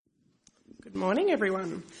Good morning,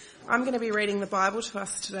 everyone. I'm going to be reading the Bible to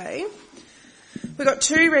us today. We've got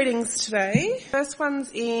two readings today. First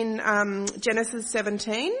one's in Genesis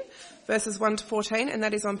 17, verses 1 to 14, and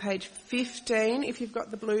that is on page 15 if you've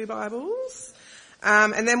got the blue Bibles.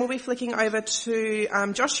 And then we'll be flicking over to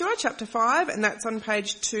Joshua chapter 5, and that's on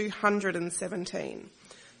page 217.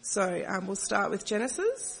 So we'll start with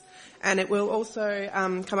Genesis, and it will also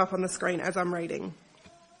come up on the screen as I'm reading.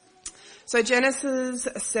 So Genesis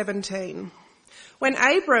 17. When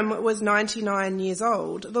Abram was 99 years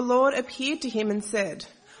old, the Lord appeared to him and said,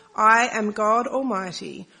 I am God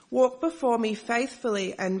Almighty. Walk before me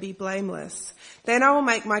faithfully and be blameless. Then I will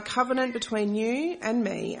make my covenant between you and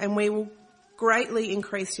me, and we will greatly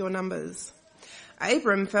increase your numbers.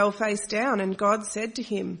 Abram fell face down, and God said to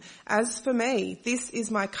him, As for me, this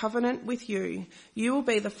is my covenant with you. You will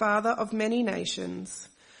be the father of many nations.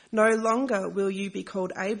 No longer will you be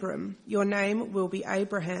called Abram. Your name will be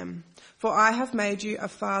Abraham. For I have made you a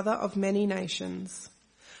father of many nations.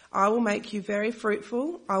 I will make you very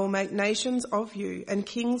fruitful. I will make nations of you, and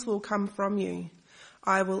kings will come from you.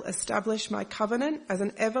 I will establish my covenant as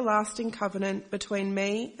an everlasting covenant between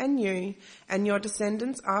me and you and your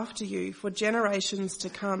descendants after you for generations to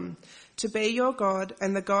come, to be your God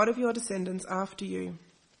and the God of your descendants after you.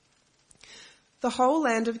 The whole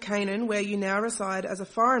land of Canaan, where you now reside as a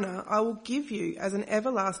foreigner, I will give you as an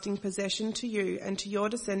everlasting possession to you and to your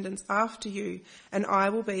descendants after you, and I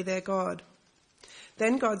will be their God.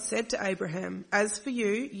 Then God said to Abraham, As for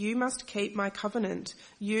you, you must keep my covenant,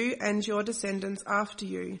 you and your descendants after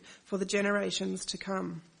you, for the generations to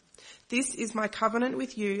come. This is my covenant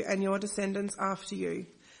with you and your descendants after you.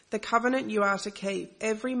 The covenant you are to keep,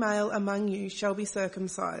 every male among you shall be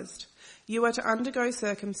circumcised. You are to undergo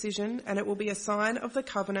circumcision, and it will be a sign of the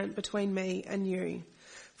covenant between me and you.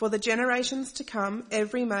 For the generations to come,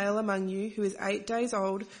 every male among you who is 8 days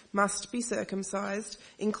old must be circumcised,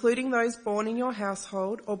 including those born in your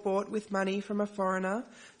household or bought with money from a foreigner,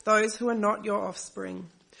 those who are not your offspring.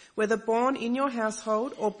 Whether born in your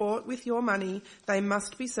household or bought with your money, they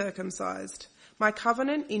must be circumcised. My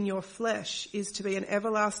covenant in your flesh is to be an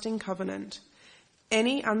everlasting covenant.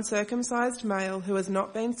 Any uncircumcised male who has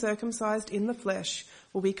not been circumcised in the flesh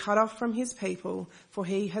will be cut off from his people, for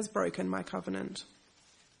he has broken my covenant.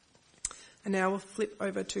 And now we'll flip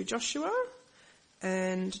over to Joshua,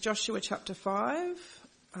 and Joshua chapter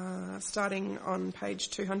 5, starting on page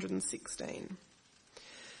 216.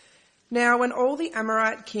 Now when all the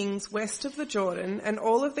Amorite kings west of the Jordan and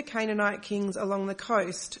all of the Canaanite kings along the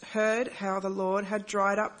coast heard how the Lord had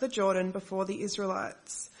dried up the Jordan before the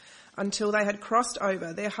Israelites, until they had crossed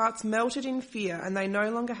over, their hearts melted in fear, and they no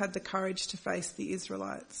longer had the courage to face the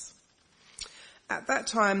Israelites. At that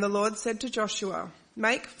time the Lord said to Joshua,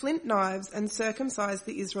 Make flint knives and circumcise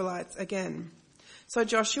the Israelites again. So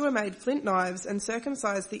Joshua made flint knives and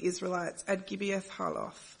circumcised the Israelites at Gibeath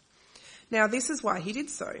Harloth. Now this is why he did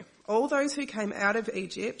so. All those who came out of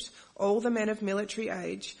Egypt, all the men of military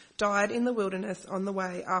age, died in the wilderness on the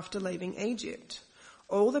way after leaving Egypt.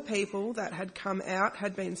 All the people that had come out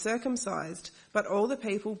had been circumcised, but all the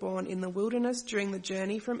people born in the wilderness during the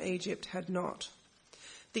journey from Egypt had not.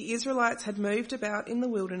 The Israelites had moved about in the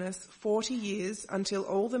wilderness 40 years until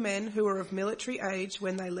all the men who were of military age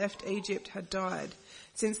when they left Egypt had died,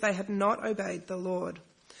 since they had not obeyed the Lord.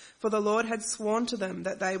 For the Lord had sworn to them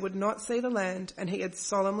that they would not see the land, and he had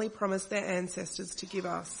solemnly promised their ancestors to give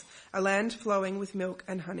us a land flowing with milk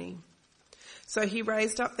and honey. So he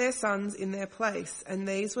raised up their sons in their place, and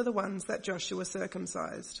these were the ones that Joshua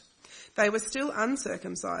circumcised. They were still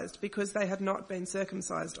uncircumcised because they had not been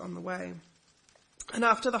circumcised on the way. And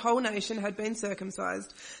after the whole nation had been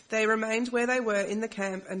circumcised, they remained where they were in the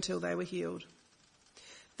camp until they were healed.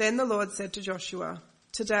 Then the Lord said to Joshua,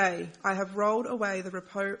 Today I have rolled away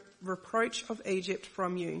the reproach of Egypt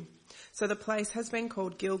from you. So the place has been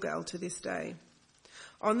called Gilgal to this day.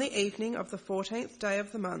 On the evening of the 14th day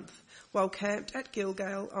of the month, while camped at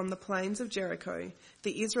Gilgal on the plains of Jericho,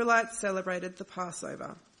 the Israelites celebrated the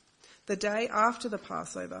Passover. The day after the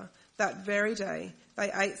Passover, that very day,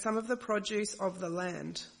 they ate some of the produce of the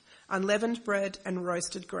land, unleavened bread and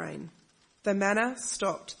roasted grain. The manna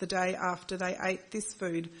stopped the day after they ate this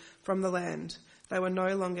food from the land. There were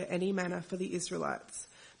no longer any manna for the Israelites,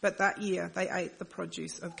 but that year they ate the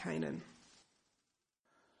produce of Canaan.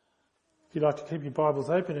 If you'd like to keep your Bibles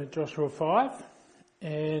open at Joshua 5,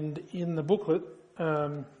 and in the booklet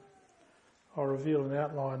I'll reveal an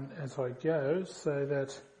outline as I go so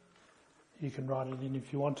that you can write it in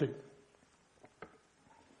if you want to. A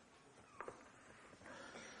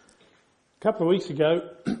couple of weeks ago,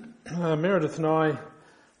 Meredith and I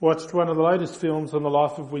watched one of the latest films on the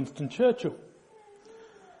life of Winston Churchill.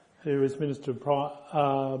 who was Minister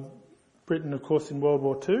of Britain, of course, in World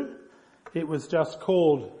War II. It was just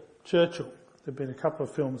called Churchill. There have been a couple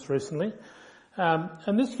of films recently.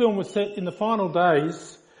 And this film was set in the final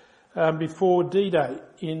days before D-Day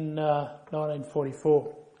in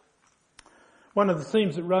 1944. One of the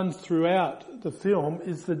themes that runs throughout the film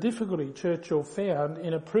is the difficulty Churchill found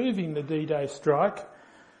in approving the D-Day strike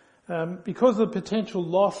because of the potential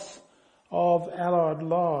loss of Allied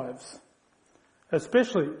lives,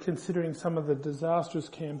 especially considering some of the disastrous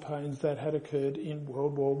campaigns that had occurred in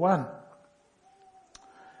World War I.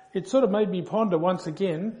 It sort of made me ponder once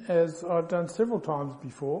again, as I've done several times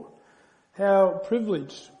before, how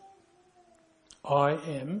privileged I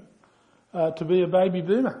am to be a baby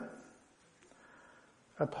boomer,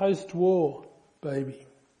 a post-war baby,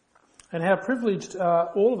 and how privileged are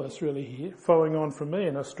all of us really here, following on from me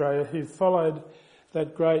in Australia, who followed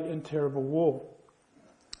that great and terrible war.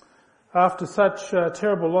 After such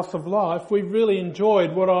terrible loss of life, we've really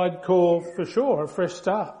enjoyed what I'd call, for sure, a fresh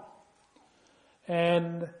start.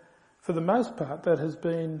 And for the most part, that has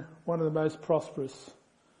been one of the most prosperous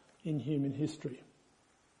in human history.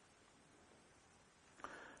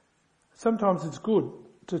 Sometimes it's good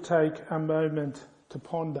to take a moment to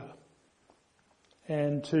ponder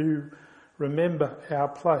and to remember our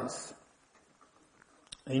place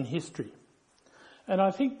in history. And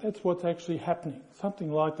I think that's what's actually happening.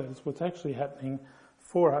 Something like that is what's actually happening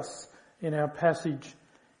for us in our passage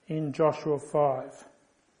in Joshua 5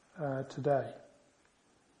 today.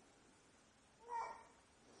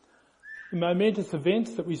 The momentous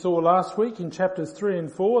events that we saw last week in chapters 3 and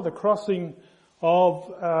 4, the crossing of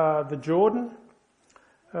the Jordan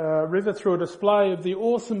River through a display of the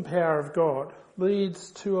awesome power of God,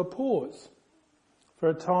 leads to a pause for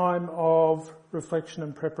a time of reflection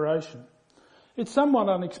and preparation. It's somewhat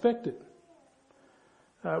unexpected.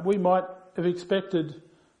 We might have expected,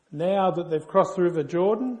 now that they've crossed the River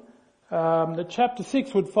Jordan, that chapter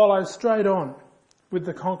 6 would follow straight on with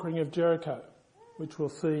the conquering of Jericho, which we'll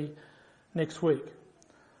see next week.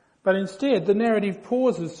 But instead, the narrative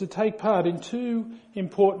pauses to take part in two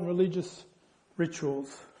important religious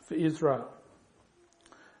rituals for Israel.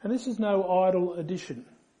 And this is no idle addition.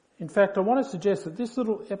 In fact, I want to suggest that this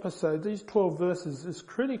little episode, these 12 verses, is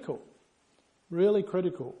critical, really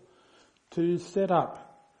critical, to set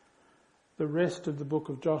up the rest of the book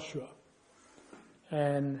of Joshua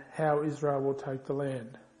and how Israel will take the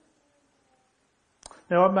land.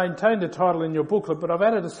 Now, I've maintained the title in your booklet, but I've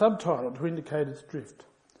added a subtitle to indicate its drift.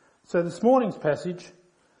 So this morning's passage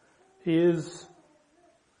is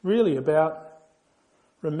really about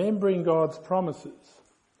remembering God's promises,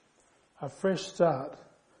 a fresh start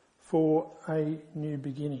for a new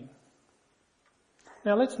beginning.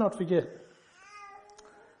 Now, let's not forget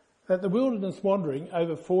that the wilderness wandering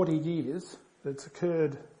over 40 years that's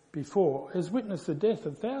occurred before has witnessed the death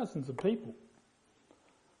of thousands of people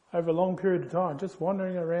over a long period of time, just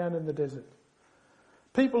wandering around in the desert.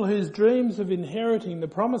 People whose dreams of inheriting the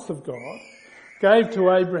promise of God gave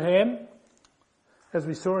to Abraham, as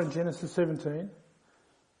we saw in Genesis 17,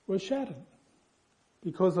 were shattered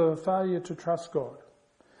because of a failure to trust God.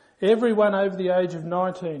 Everyone over the age of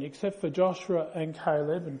 19, except for Joshua and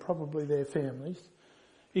Caleb and probably their families,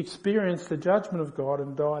 experienced the judgment of God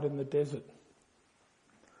and died in the desert.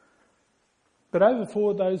 But over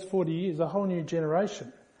those 40 years, a whole new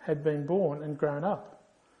generation had been born and grown up.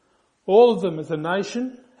 All of them as a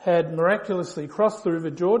nation had miraculously crossed the River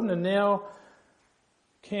Jordan and now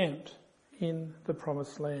camped in the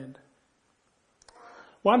Promised Land.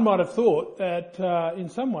 One might have thought that in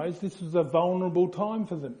some ways this was a vulnerable time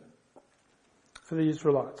for them, for the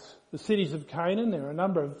Israelites. The cities of Canaan, there are a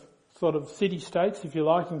number of sort of city-states, if you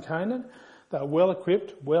like, in Canaan. They were well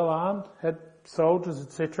equipped, well armed, had soldiers,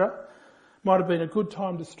 etc. Might have been a good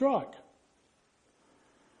time to strike.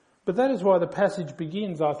 But that is why the passage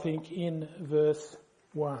begins, I think, in verse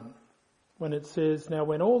 1, when it says, "Now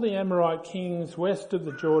when all the Amorite kings west of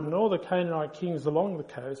the Jordan, all the Canaanite kings along the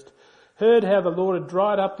coast, heard how the Lord had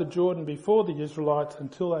dried up the Jordan before the Israelites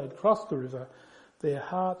until they had crossed the river, their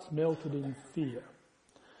hearts melted in fear,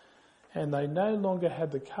 and they no longer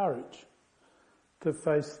had the courage to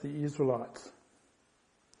face the Israelites."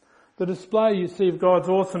 The display, you see, of God's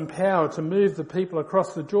awesome power to move the people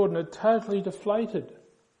across the Jordan had totally deflated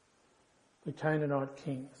the Canaanite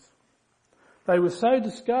kings. They were so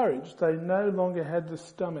discouraged they no longer had the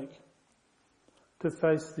stomach to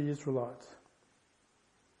face the Israelites.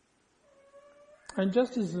 And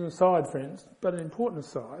just as an aside, friends, but an important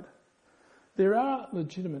aside, there are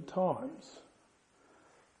legitimate times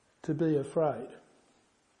to be afraid.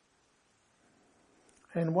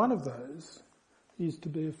 And one of those is to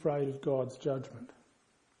be afraid of God's judgment.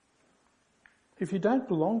 if you don't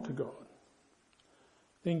belong to God,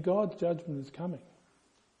 then God's judgment is coming.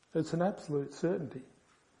 It's an absolute certainty.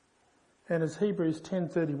 And as Hebrews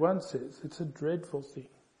 10:31 says, it's a dreadful thing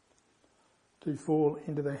to fall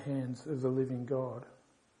into the hands of the living God.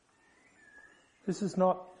 This is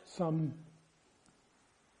not some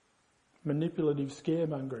manipulative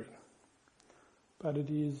scaremongering, but it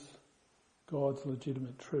is God's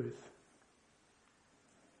legitimate truth.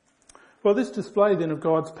 Well, this display then of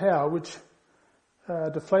God's power, which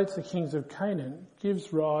deflates the kings of Canaan,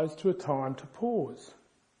 gives rise to a time to pause,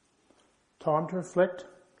 time to reflect,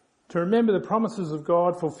 to remember the promises of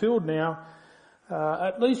God fulfilled now,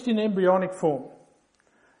 at least in embryonic form,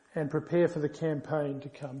 and prepare for the campaign to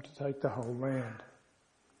come to take the whole land.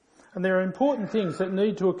 And there are important things that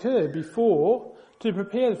need to occur to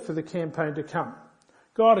prepare for the campaign to come.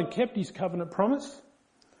 God had kept his covenant promise.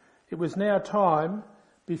 It was now time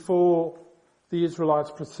before the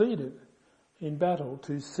Israelites proceeded in battle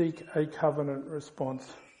to seek a covenant response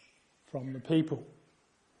from the people.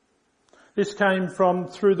 This came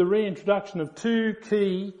through the reintroduction of two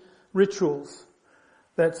key rituals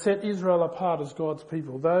that set Israel apart as God's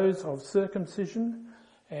people, those of circumcision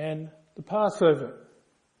and the Passover.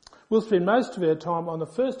 We'll spend most of our time on the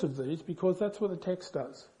first of these because that's what the text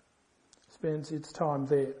does. It spends its time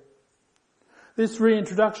there. This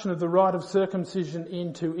reintroduction of the rite of circumcision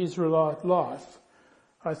into Israelite life,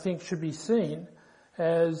 I think, should be seen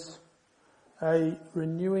as a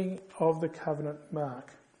renewing of the covenant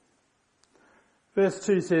mark. Verse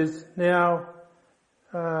 2 says, Now,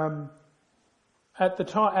 at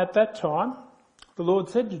that time, the Lord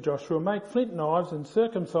said to Joshua, Make flint knives and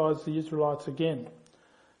circumcise the Israelites again.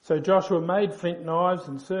 So Joshua made flint knives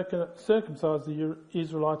and circumcised the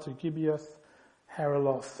Israelites at Gibeath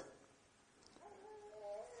Haraloth.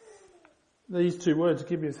 These two words,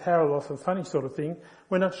 Gibeath Haraloth, are a funny sort of thing.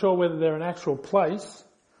 We're not sure whether they're an actual place.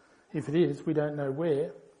 If it is, we don't know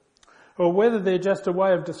where. Or whether they're just a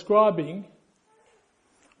way of describing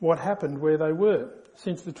what happened where they were.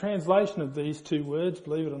 Since the translation of these two words,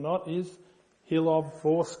 believe it or not, is Hill of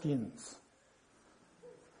Foreskins.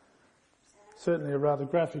 Certainly a rather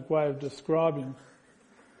graphic way of describing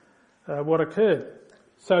what occurred.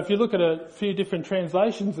 So if you look at a few different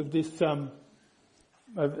translations of this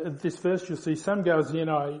verse, you'll see some go as the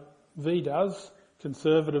NIV does,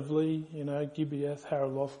 conservatively, Gibeath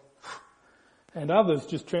Haraloth, and others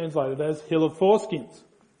just translated as Hill of Foreskins.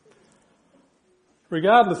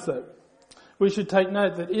 Regardless though, we should take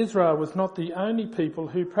note that Israel was not the only people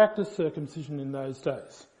who practiced circumcision in those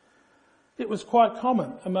days. It was quite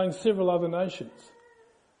common among several other nations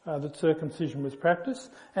that circumcision was practiced,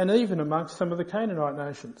 and even amongst some of the Canaanite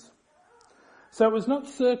nations. So it was not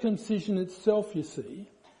circumcision itself, you see,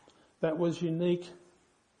 that was unique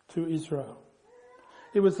to Israel.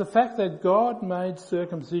 It was the fact that God made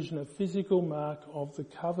circumcision a physical mark of the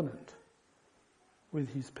covenant with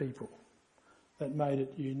his people that made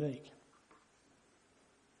it unique.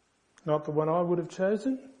 Not the one I would have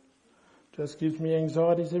chosen. Just gives me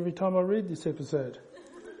anxieties every time I read this episode.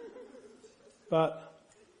 But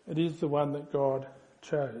it is the one that God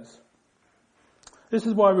chose. This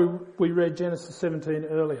is why we read Genesis 17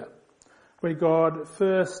 earlier, where God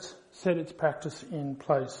first set its practice in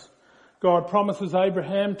place. God promises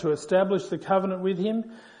Abraham to establish the covenant with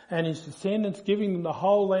him and his descendants, giving them the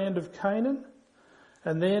whole land of Canaan.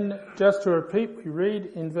 And then, just to repeat, we read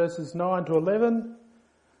in verses 9 to 11,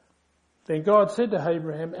 Then God said to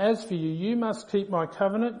Abraham, As for you, you must keep my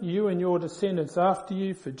covenant, you and your descendants after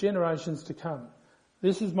you for generations to come.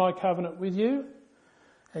 This is my covenant with you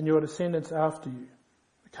and your descendants after you.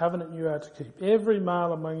 The covenant you are to keep. Every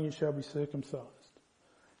male among you shall be circumcised.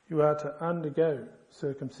 You are to undergo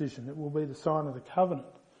circumcision. It will be the sign of the covenant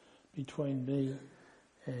between me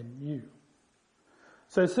and you.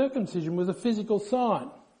 So circumcision was a physical sign,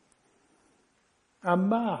 a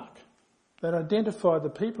mark that identified the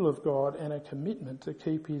people of God and a commitment to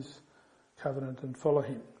keep his covenant and follow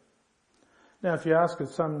him. Now, if you ask,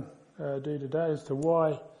 as some do today, as to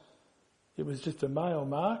why it was just a male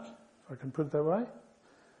mark, if I can put it that way,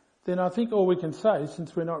 then I think all we can say,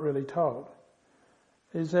 since we're not really told,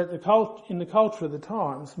 is that in the culture of the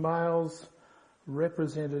times, males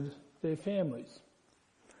represented their families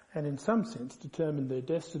and in some sense determined their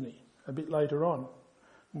destiny. A bit later on,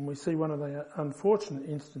 when we see one of the unfortunate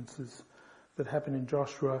instances that happen in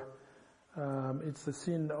Joshua, it's the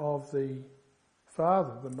sin of the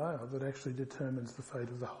father, the male, that actually determines the fate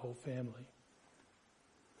of the whole family.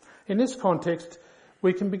 In this context,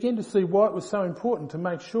 we can begin to see why it was so important to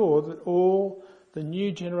make sure that all the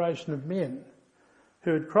new generation of men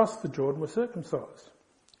who had crossed the Jordan were circumcised.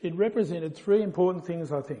 It represented three important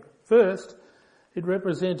things, I think. First, It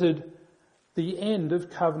represented the end of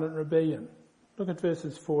covenant rebellion. Look at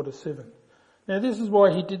verses 4 to 7. Now this is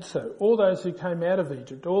why he did so. All those who came out of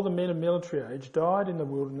Egypt, all the men of military age, died in the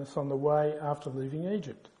wilderness on the way after leaving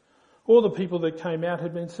Egypt. All the people that came out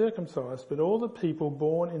had been circumcised, but all the people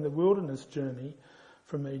born in the wilderness journey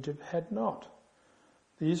from Egypt had not.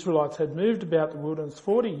 The Israelites had moved about the wilderness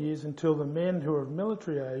 40 years until the men who were of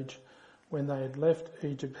military age, when they had left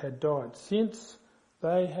Egypt, had died, since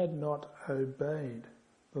they had not obeyed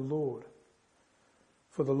the Lord.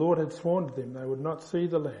 For the Lord had sworn to them they would not see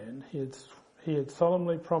the land he had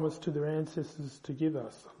solemnly promised to their ancestors to give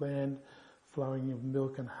us, a land flowing with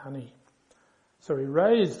milk and honey. So he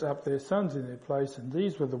raised up their sons in their place, and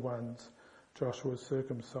these were the ones Joshua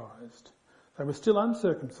circumcised. They were still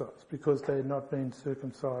uncircumcised because they had not been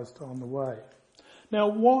circumcised on the way. Now,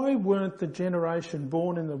 why weren't the generation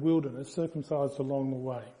born in the wilderness circumcised along the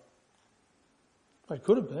way? They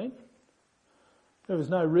could have been. There was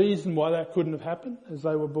no reason why that couldn't have happened as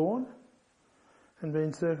they were born and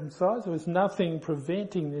been circumcised. There was nothing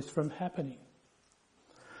preventing this from happening.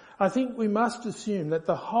 I think we must assume that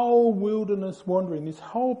the whole wilderness wandering, this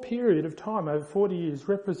whole period of time over 40 years,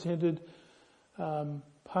 represented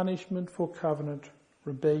punishment for covenant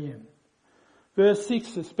rebellion. Verse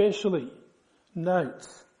 6 especially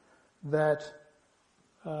notes that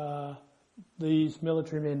these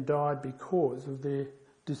military men died because of their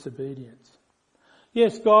disobedience.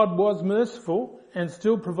 Yes, God was merciful and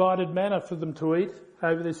still provided manna for them to eat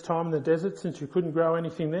over this time in the desert, since you couldn't grow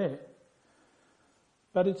anything there.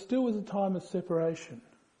 But it still was a time of separation,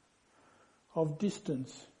 of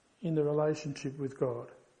distance in the relationship with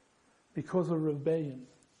God, because of rebellion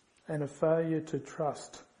and a failure to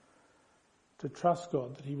trust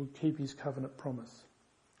God that he would keep his covenant promise.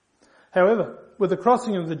 However, with the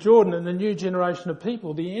crossing of the Jordan and the new generation of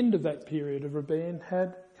people, the end of that period of rebellion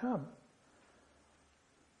had come.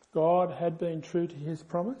 God had been true to his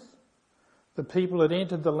promise. The people had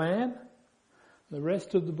entered the land. The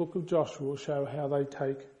rest of the book of Joshua will show how they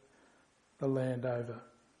take the land over.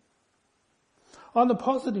 On the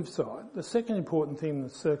positive side, the second important thing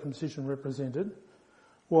that circumcision represented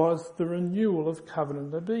was the renewal of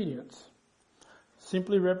covenant obedience,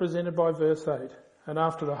 simply represented by verse 8. And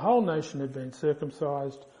after the whole nation had been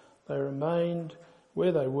circumcised, they remained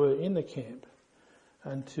where they were in the camp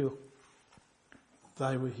until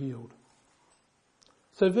they were healed.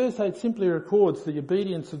 So verse 8 simply records the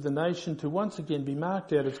obedience of the nation to once again be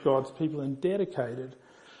marked out as God's people and dedicated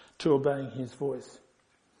to obeying his voice.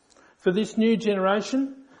 For this new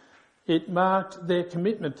generation, it marked their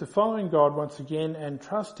commitment to following God once again and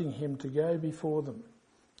trusting him to go before them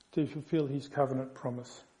to fulfill his covenant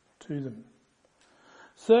promise to them.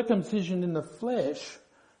 Circumcision in the flesh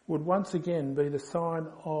would once again be the sign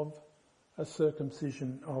of a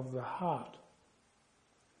circumcision of the heart.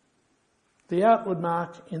 The outward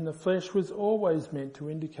mark in the flesh was always meant to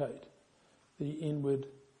indicate the inward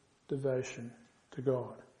devotion to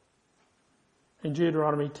God. In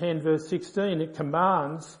Deuteronomy 10 verse 16, it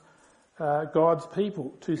commands God's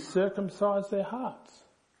people to circumcise their hearts.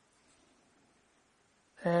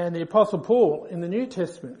 And the Apostle Paul in the New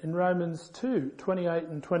Testament in Romans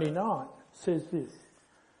 2:28 and 29 says this: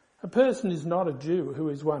 a person is not a Jew who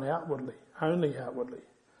is one outwardly, only outwardly,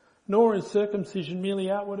 nor is circumcision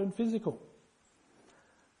merely outward and physical.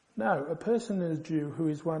 No, a person is a Jew who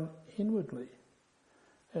is one inwardly,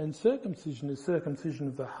 and circumcision is circumcision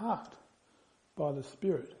of the heart by the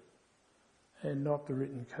Spirit and not the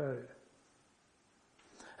written code.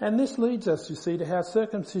 And this leads us, you see, to how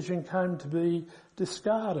circumcision came to be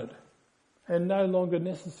discarded and no longer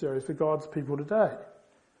necessary for God's people today.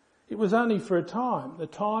 It was only for a time, the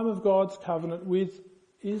time of God's covenant with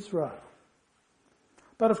Israel.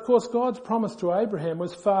 But of course, God's promise to Abraham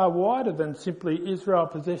was far wider than simply Israel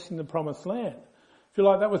possessing the promised land. I feel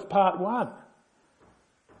like that was part one.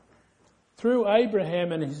 Through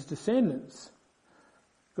Abraham and his descendants,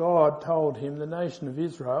 God told him, the nation of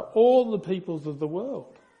Israel, all the peoples of the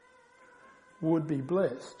world would be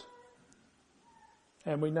blessed.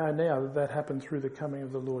 And we know now that that happened through the coming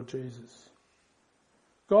of the Lord Jesus.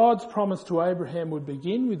 God's promise to Abraham would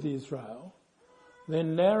begin with Israel,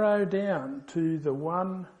 then narrow down to the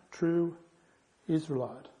one true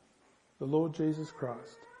Israelite, the Lord Jesus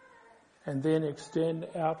Christ, and then extend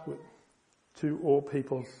outward to all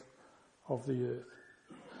peoples of the earth.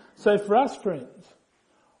 So for us, friends,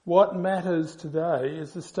 what matters today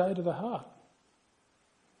is the state of the heart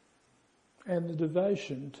and the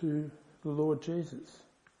devotion to the Lord Jesus.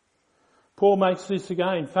 Paul makes this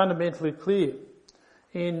again fundamentally clear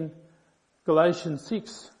in Galatians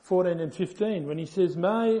 6:14 and 15 when he says,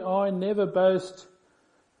 "May I never boast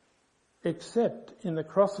except in the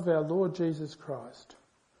cross of our Lord Jesus Christ,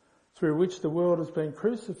 through which the world has been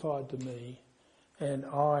crucified to me and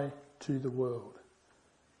I to the world.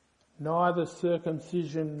 Neither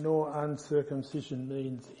circumcision nor uncircumcision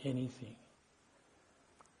means anything.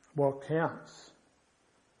 What counts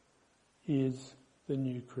is the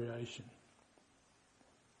new creation.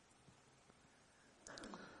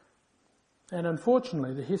 And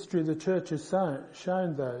unfortunately, the history of the church has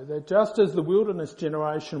shown, though, that just as the wilderness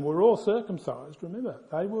generation were all circumcised, remember,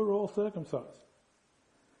 they were all circumcised,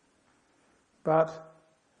 but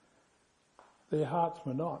their hearts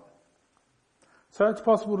were not. So it's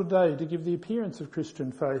possible today to give the appearance of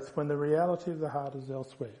Christian faith when the reality of the heart is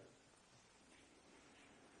elsewhere.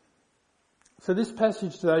 So this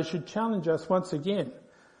passage today should challenge us once again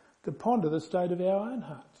to ponder the state of our own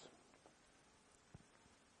hearts.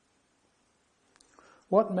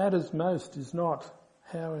 What matters most is not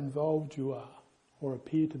how involved you are or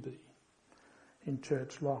appear to be in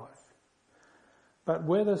church life, but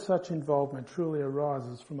whether such involvement truly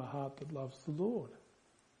arises from a heart that loves the Lord,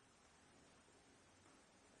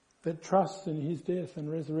 that trusts in his death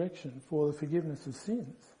and resurrection for the forgiveness of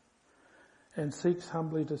sins, and seeks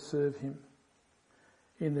humbly to serve him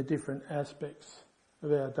in the different aspects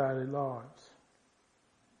of our daily lives.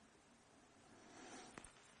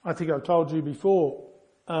 I think I've told you before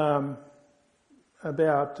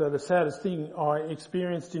about the saddest thing I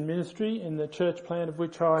experienced in ministry in the church plant of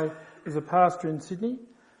which I was a pastor in Sydney,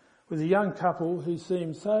 was a young couple who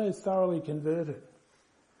seemed so thoroughly converted.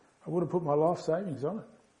 I would have put my life savings on it.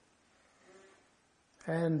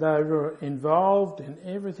 And they were involved in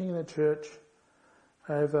everything in the church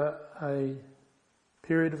over a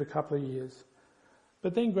period of a couple of years,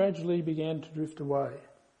 but then gradually began to drift away.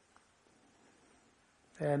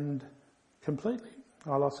 And completely,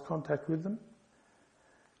 I lost contact with them.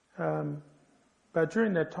 But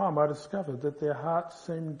during that time I discovered that their hearts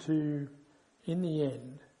seemed to, in the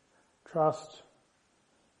end, trust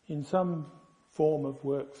in some form of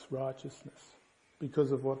works righteousness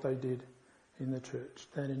because of what they did in the church,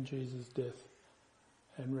 than in Jesus' death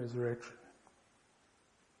and resurrection.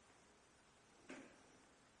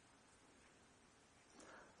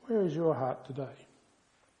 Where is your heart today?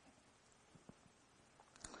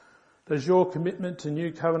 Does your commitment to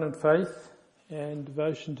new covenant faith and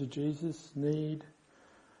devotion to Jesus need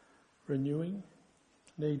renewing,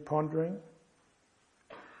 need pondering?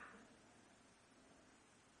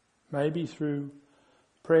 Maybe through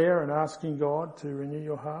prayer and asking God to renew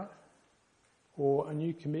your heart, or a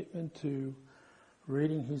new commitment to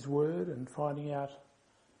reading his word and finding out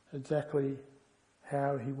exactly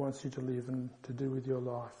how he wants you to live and to do with your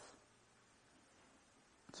life.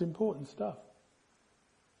 It's important stuff.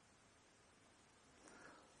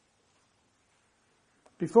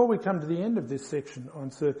 Before we come to the end of this section on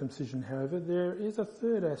circumcision, however, there is a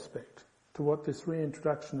third aspect to what this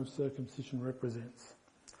reintroduction of circumcision represents.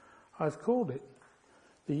 I've called it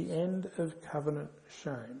the end of covenant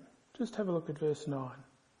shame. Just have a look at verse 9.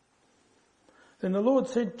 Then the Lord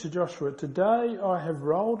said to Joshua, "Today I have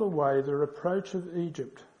rolled away the reproach of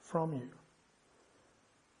Egypt from you."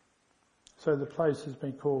 So the place has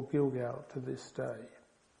been called Gilgal to this day.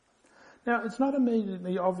 Now, it's not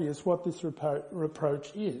immediately obvious what this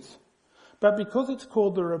reproach is, but because it's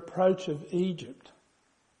called the reproach of Egypt,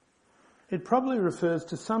 it probably refers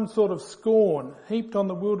to some sort of scorn heaped on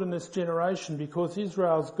the wilderness generation because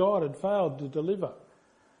Israel's God had failed to deliver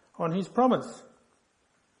on his promise.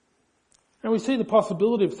 And we see the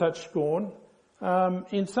possibility of such scorn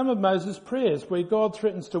in some of Moses' prayers where God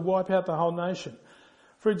threatens to wipe out the whole nation.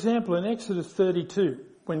 For example, in Exodus 32,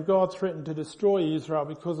 when God threatened to destroy Israel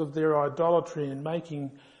because of their idolatry and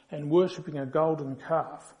making and worshipping a golden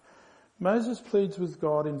calf, Moses pleads with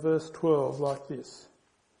God in verse 12 like this: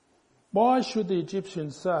 "Why should the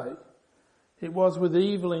Egyptians say, 'It was with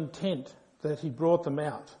evil intent that he brought them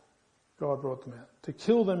out,' God brought them out, 'to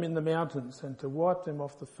kill them in the mountains and to wipe them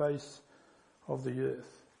off the face of the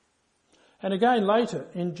earth.'" And again later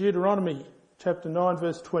in Deuteronomy chapter 9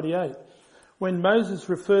 verse 28, when Moses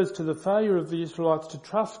refers to the failure of the Israelites to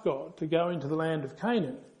trust God to go into the land of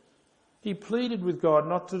Canaan, he pleaded with God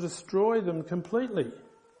not to destroy them completely.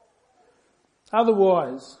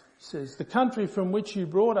 "Otherwise," he says, "the country from which you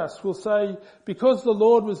brought us will say, because the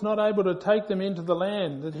Lord was not able to take them into the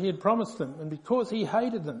land that he had promised them, and because he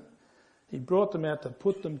hated them, he brought them out to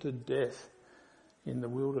put them to death in the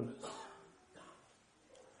wilderness."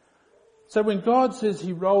 So when God says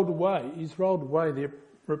he's rolled away the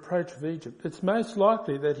reproach of Egypt, it's most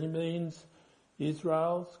likely that he means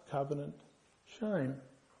Israel's covenant shame.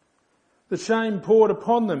 The shame poured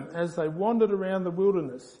upon them as they wandered around the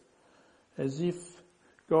wilderness, as if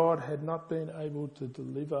God had not been able to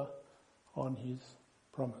deliver on his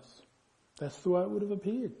promise. That's the way it would have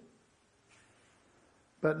appeared.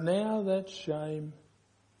 But now that shame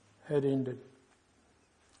had ended.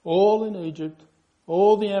 All in Egypt,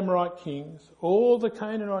 all the Amorite kings, all the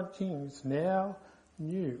Canaanite kings now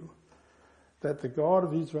knew that the God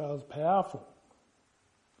of Israel is powerful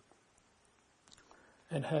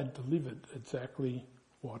and had delivered exactly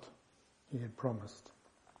what he had promised.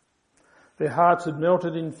 Their hearts had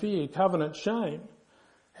melted in fear. Covenant shame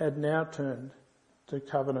had now turned to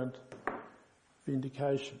covenant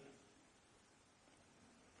vindication.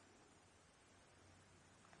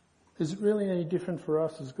 Is it really any different for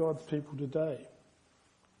us as God's people today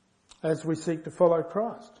as we seek to follow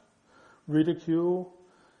Christ? Ridicule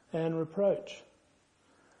and reproach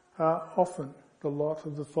are often the lot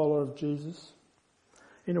of the follower of Jesus.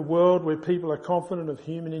 In a world where people are confident of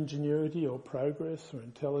human ingenuity or progress or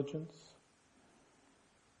intelligence.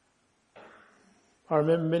 I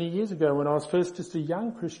remember many years ago when I was first just a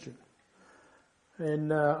young Christian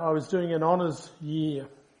and I was doing an honours year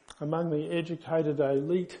among the educated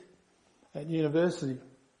elite at university,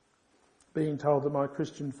 being told that my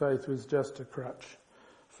Christian faith was just a crutch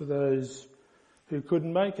for those who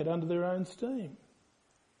couldn't make it under their own steam.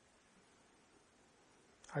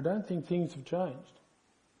 I don't think things have changed.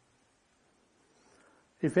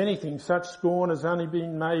 If anything, such scorn has only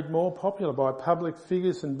been made more popular by public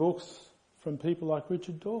figures and books from people like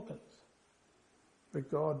Richard Dawkins. The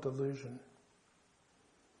God delusion.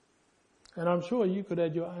 And I'm sure you could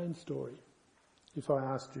add your own story if I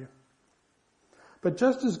asked you. But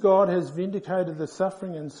just as God has vindicated the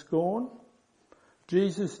suffering and scorn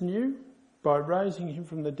Jesus knew by raising him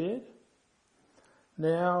from the dead,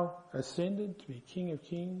 now ascended to be King of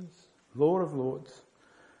Kings, Lord of Lords,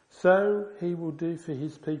 so he will do for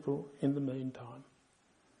his people in the meantime.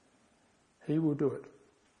 He will do it.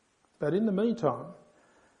 But in the meantime,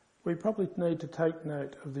 we probably need to take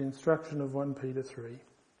note of the instruction of 1 Peter 3.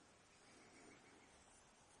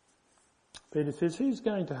 Peter says, who's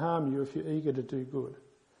going to harm you if you're eager to do good?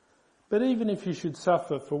 But even if you should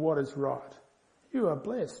suffer for what is right, you are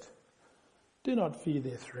blessed. Do not fear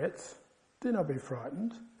their threats. Do not be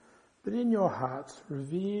frightened. But in your hearts,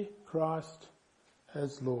 revere Christ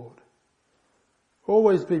as Lord.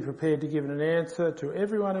 Always be prepared to give an answer to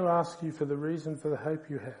everyone who asks you for the reason for the hope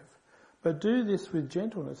you have. But do this with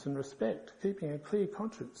gentleness and respect, keeping a clear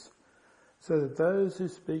conscience, so that those who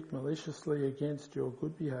speak maliciously against your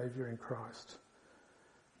good behaviour in Christ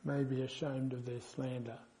may be ashamed of their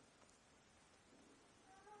slander.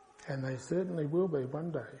 And they certainly will be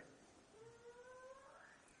one day.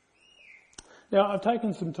 Now, I've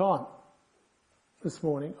taken some time this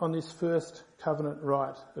morning on this first covenant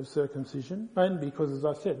rite of circumcision, mainly because, as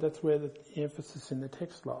I said, that's where the emphasis in the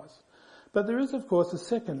text lies. But there is, of course, a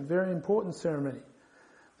second very important ceremony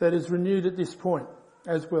that is renewed at this point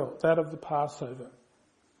as well, that of the Passover.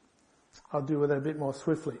 I'll deal with that a bit more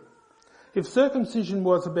swiftly. If circumcision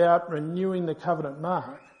was about renewing the covenant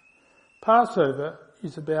mark, Passover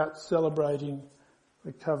is about celebrating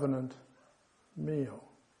the covenant meal.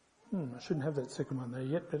 I shouldn't have that second one there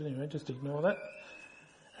yet, but anyway, just ignore that.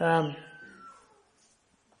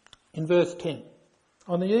 In verse 10,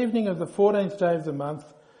 on the evening of the 14th day of the month,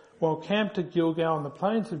 while camped at Gilgal on the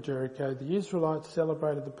plains of Jericho, the Israelites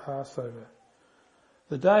celebrated the Passover.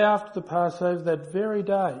 The day after the Passover, that very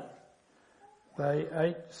day, they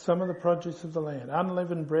ate some of the produce of the land,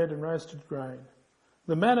 unleavened bread and roasted grain.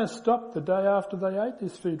 The manna stopped the day after they ate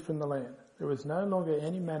this food from the land. There was no longer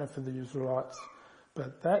any manna for the Israelites,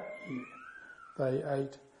 but that year they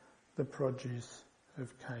ate the produce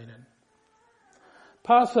of Canaan.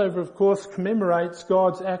 Passover, of course, commemorates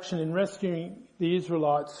God's action in rescuing the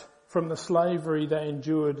Israelites from the slavery they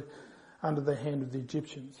endured under the hand of the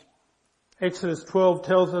Egyptians. Exodus 12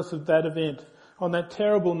 tells us of that event. On that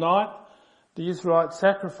terrible night, the Israelites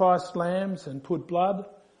sacrificed lambs and put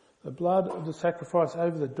the blood of the sacrifice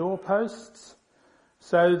over the doorposts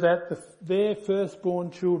so that their firstborn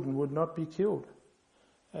children would not be killed,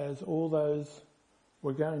 as all those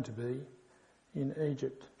were going to be in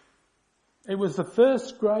Egypt. It was the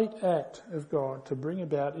first great act of God to bring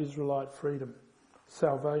about Israelite freedom,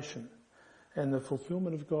 salvation, and the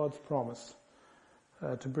fulfilment of God's promise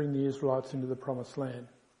to bring the Israelites into the promised land.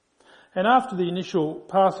 And after the initial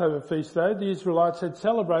Passover feast, though, the Israelites had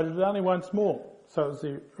celebrated it only once more. So it was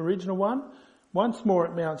the original one, once more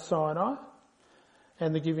at Mount Sinai,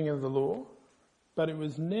 and the giving of the law, but it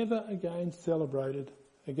was never again celebrated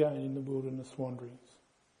again in the wilderness wanderings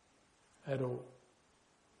at all.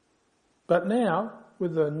 But now,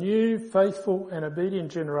 with a new, faithful and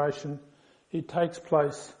obedient generation, it takes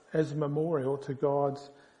place as a memorial to God's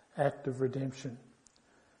act of redemption.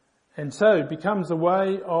 And so it becomes a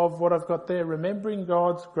way of what I've got there, remembering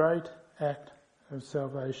God's great act of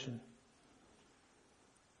salvation.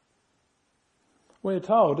 We're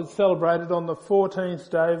told it's celebrated on the 14th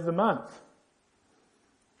day of the month.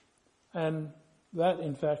 And that,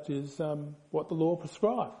 in fact, is what the law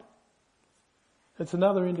prescribed. It's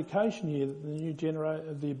another indication here that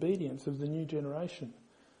of the obedience of the new generation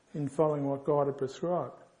in following what God had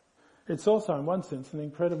prescribed. It's also, in one sense, an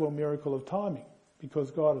incredible miracle of timing,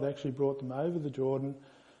 because God had actually brought them over the Jordan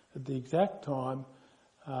at the exact time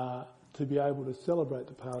to be able to celebrate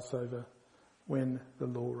the Passover when the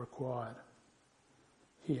law required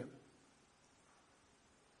here.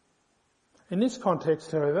 In this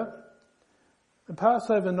context, however, the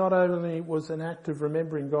Passover not only was an act of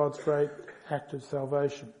remembering God's great act of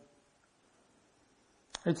salvation,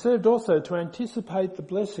 it served also to anticipate the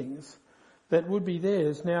blessings that would be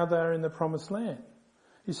theirs now they are in the promised land.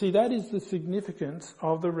 You see, that is the significance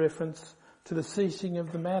of the reference to the ceasing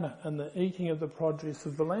of the manna and the eating of the produce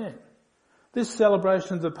of the land. This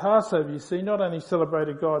celebration of the Passover, you see, not only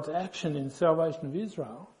celebrated God's action in salvation of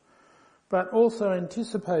Israel, but also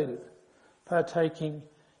anticipated partaking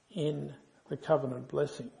in the covenant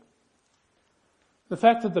blessing. The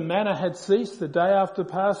fact that the manna had ceased the day after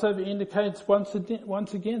Passover indicates once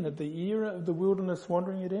again that the era of the wilderness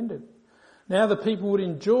wandering had ended. Now the people would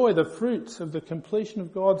enjoy the fruits of the completion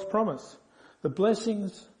of God's promise, the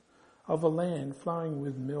blessings of a land flowing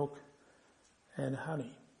with milk and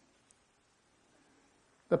honey.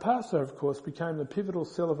 The Passover, of course, became the pivotal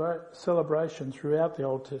celebration throughout the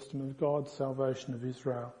Old Testament of God's salvation of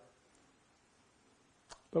Israel.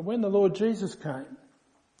 But when the Lord Jesus came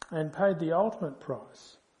and paid the ultimate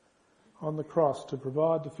price on the cross to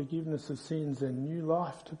provide the forgiveness of sins and new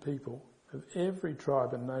life to people of every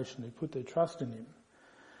tribe and nation who put their trust in him,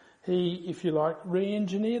 he, if you like,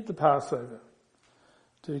 re-engineered the Passover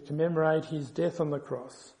to commemorate his death on the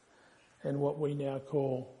cross and what we now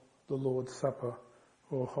call the Lord's Supper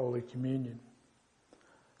or Holy Communion.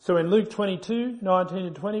 So in Luke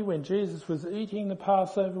 22:19-20, when Jesus was eating the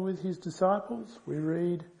Passover with his disciples, we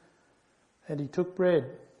read, "And he took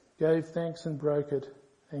bread, gave thanks and broke it,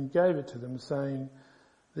 and gave it to them, saying,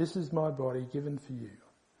 'This is my body given for you.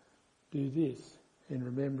 Do this in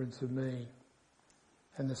remembrance of me.'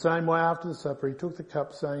 And the same way after the supper he took the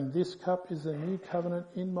cup, saying, 'This cup is the new covenant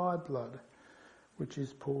in my blood, which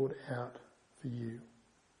is poured out for you.'"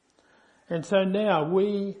 And so now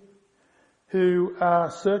we who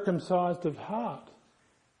are circumcised of heart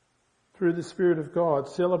through the Spirit of God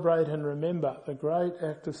celebrate and remember the great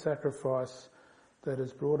act of sacrifice that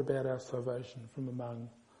has brought about our salvation from among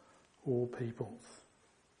all peoples.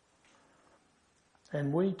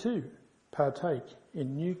 And we too partake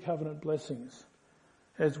in new covenant blessings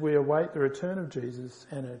as we await the return of Jesus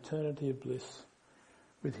and an eternity of bliss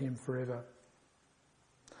with him forever.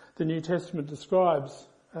 The New Testament describes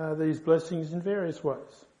these blessings in various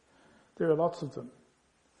ways. There are lots of them.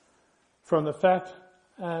 From the fact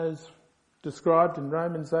as described in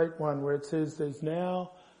Romans 8:1, where it says there's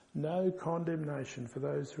now no condemnation for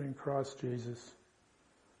those who are in Christ Jesus,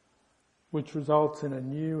 which results in a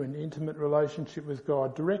new and intimate relationship with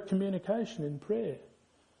God, direct communication in prayer,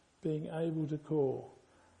 being able to call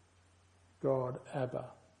God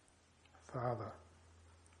Abba, Father.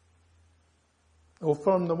 Or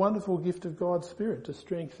from the wonderful gift of God's Spirit to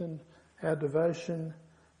strengthen our devotion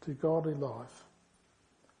to godly life,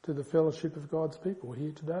 to the fellowship of God's people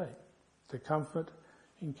here today, to comfort,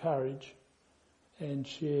 encourage, and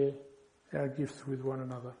share our gifts with one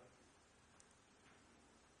another.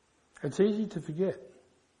 It's easy to forget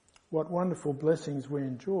what wonderful blessings we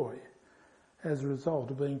enjoy as a result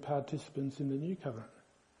of being participants in the new covenant,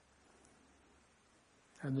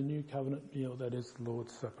 and the new covenant meal that is the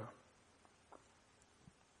Lord's Supper.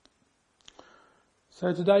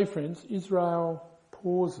 So today, friends, Israel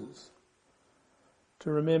pauses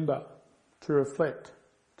to remember, to reflect,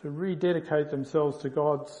 to rededicate themselves to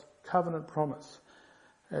God's covenant promise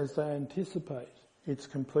as they anticipate its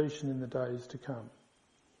completion in the days to come.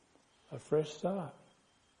 A fresh start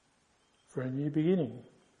for a new beginning.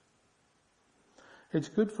 It's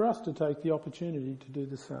good for us to take the opportunity to do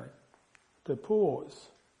the same, to pause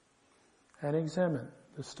and examine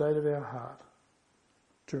the state of our heart,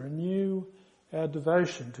 to renew our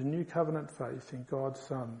devotion to new covenant faith in God's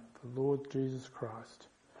Son, the Lord Jesus Christ,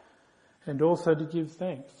 and also to give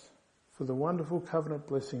thanks for the wonderful covenant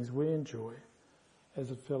blessings we enjoy as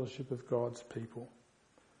a fellowship of God's people.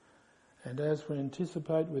 And as we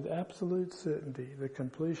anticipate with absolute certainty the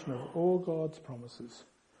completion of all God's promises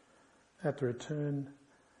at the return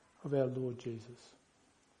of our Lord Jesus.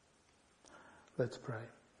 Let's pray.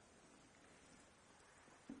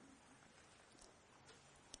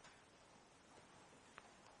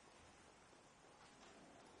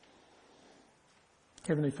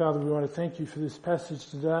 Heavenly Father, we want to thank you for this passage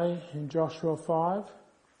today in Joshua 5.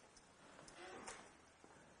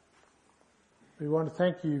 We want to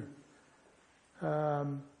thank you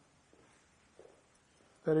that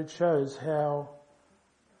it shows how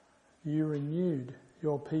you renewed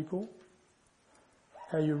your people,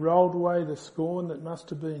 how you rolled away the scorn that must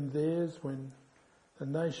have been theirs when the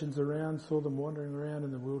nations around saw them wandering around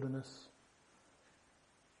in the wilderness,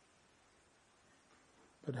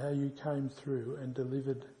 but how you came through and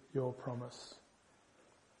delivered your promise.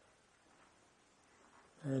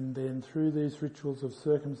 And then through these rituals of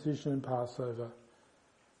circumcision and Passover,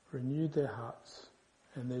 renewed their hearts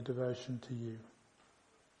and their devotion to you.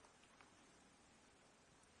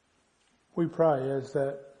 We pray as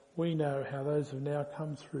that we know how those have now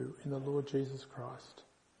come through in the Lord Jesus Christ,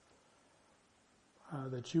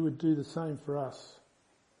 that you would do the same for us,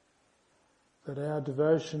 that our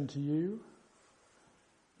devotion to you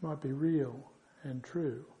might be real and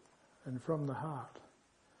true and from the heart,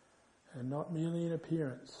 and not merely in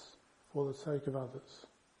appearance for the sake of others.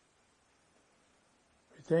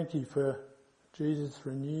 We thank you for Jesus'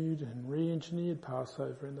 renewed and re-engineered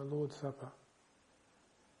Passover in the Lord's Supper.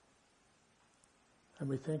 And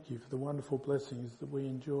we thank you for the wonderful blessings that we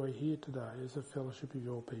enjoy here today as a fellowship of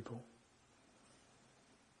your people.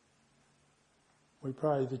 We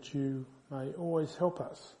pray that you may always help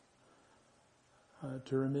us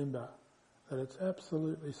to remember that it's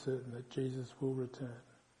absolutely certain that Jesus will return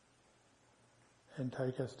and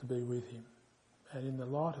take us to be with him. And in the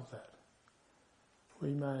light of that,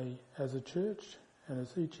 we may, as a church and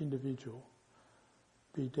as each individual,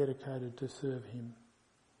 be dedicated to serve him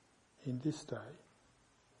in this day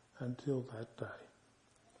until that day.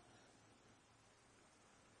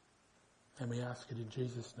 And we ask it in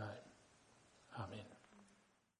Jesus' name.